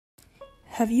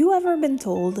Have you ever been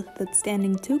told that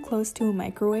standing too close to a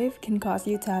microwave can cause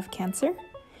you to have cancer?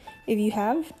 If you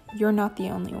have, you're not the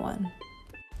only one.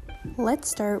 Let's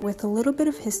start with a little bit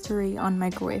of history on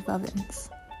microwave ovens.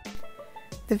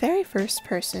 The very first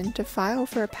person to file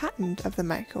for a patent of the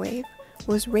microwave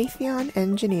was Raytheon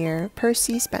engineer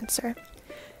Percy Spencer.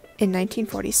 In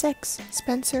 1946,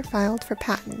 Spencer filed for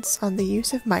patents on the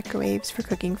use of microwaves for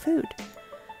cooking food.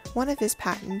 One of his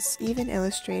patents even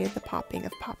illustrated the popping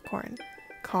of popcorn,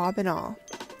 cob and all.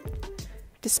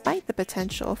 Despite the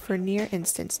potential for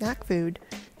near-instant snack food,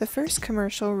 the first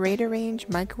commercial ready-to-range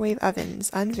microwave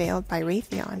ovens unveiled by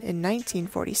Raytheon in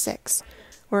 1946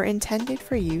 were intended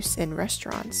for use in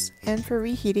restaurants and for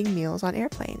reheating meals on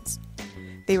airplanes.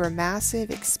 They were massive,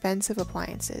 expensive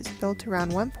appliances built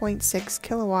around 1.6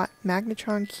 kilowatt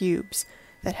magnetron cubes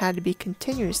that had to be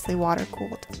continuously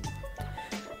water-cooled.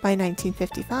 By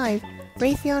 1955,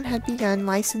 Raytheon had begun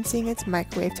licensing its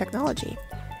microwave technology,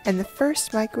 and the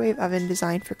first microwave oven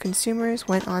designed for consumers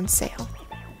went on sale.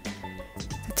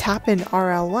 The Tappan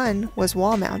RL1 was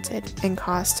wall-mounted and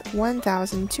cost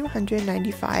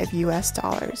 $1,295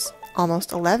 US,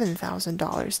 almost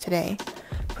 $11,000 today,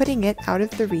 putting it out of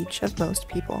the reach of most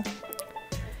people.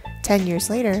 10 years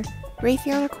later,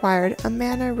 Raytheon acquired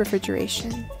Amana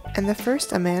Refrigeration, and the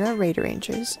first Amana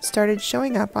ready-to-ranges started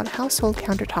showing up on household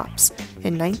countertops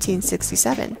in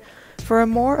 1967 for a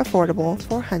more affordable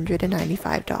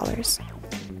 $495.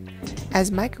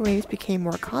 As microwaves became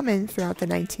more common throughout the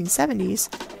 1970s,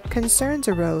 concerns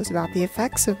arose about the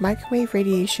effects of microwave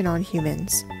radiation on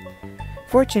humans.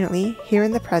 Fortunately, here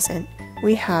in the present,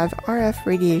 we have RF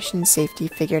radiation safety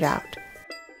figured out.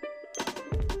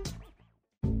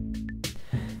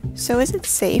 So is it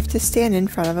safe to stand in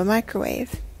front of a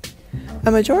microwave?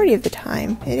 A majority of the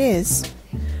time, it is.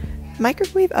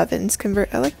 Microwave ovens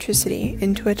convert electricity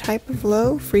into a type of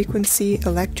low-frequency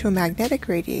electromagnetic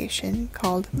radiation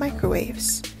called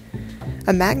microwaves.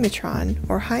 A magnetron,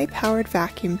 or high-powered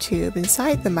vacuum tube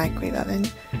inside the microwave oven,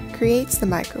 creates the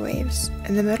microwaves,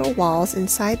 and the metal walls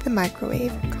inside the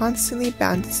microwave constantly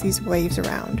bounce these waves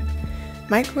around.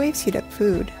 Microwaves heat up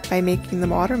food by making the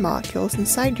water molecules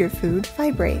inside your food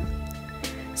vibrate.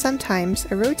 Sometimes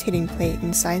a rotating plate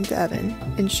inside the oven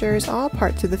ensures all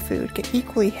parts of the food get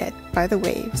equally hit by the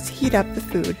waves to heat up the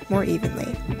food more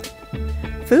evenly.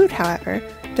 Food, however,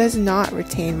 does not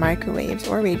retain microwaves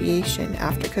or radiation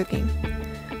after cooking.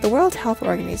 The World Health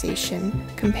Organization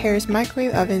compares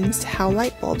microwave ovens to how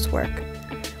light bulbs work.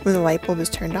 When the light bulb is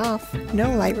turned off,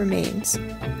 no light remains.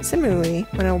 Similarly,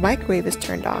 when a microwave is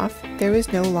turned off, there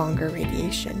is no longer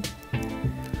radiation.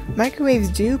 Microwaves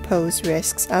do pose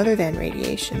risks other than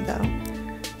radiation, though.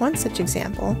 One such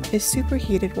example is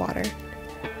superheated water.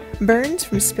 Burns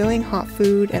from spilling hot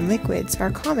food and liquids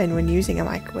are common when using a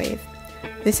microwave.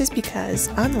 This is because,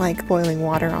 unlike boiling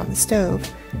water on the stove,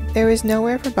 there is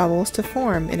nowhere for bubbles to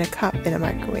form in a cup in a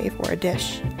microwave or a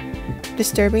dish.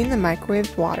 Disturbing the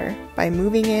microwaved water by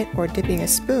moving it or dipping a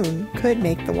spoon could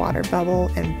make the water bubble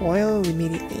and boil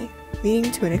immediately, leading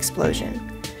to an explosion.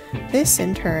 This,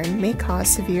 in turn, may cause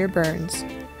severe burns.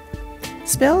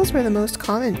 Spills were the most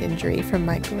common injury from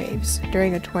microwaves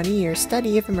during a 20-year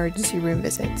study of emergency room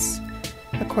visits.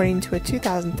 According to a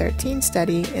 2013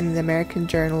 study in the American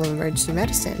Journal of Emergency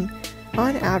Medicine,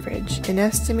 on average, an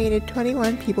estimated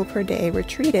 21 people per day were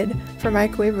treated for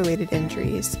microwave-related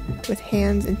injuries, with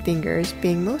hands and fingers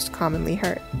being most commonly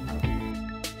hurt.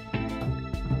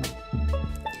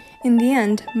 In the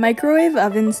end, microwave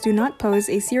ovens do not pose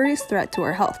a serious threat to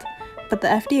our health, but the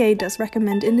FDA does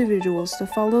recommend individuals to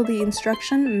follow the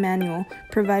instruction manual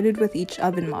provided with each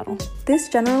oven model. This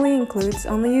generally includes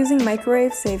only using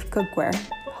microwave-safe cookware,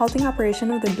 halting operation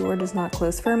if the door does not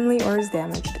close firmly or is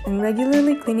damaged, and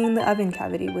regularly cleaning the oven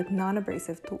cavity with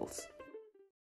non-abrasive tools.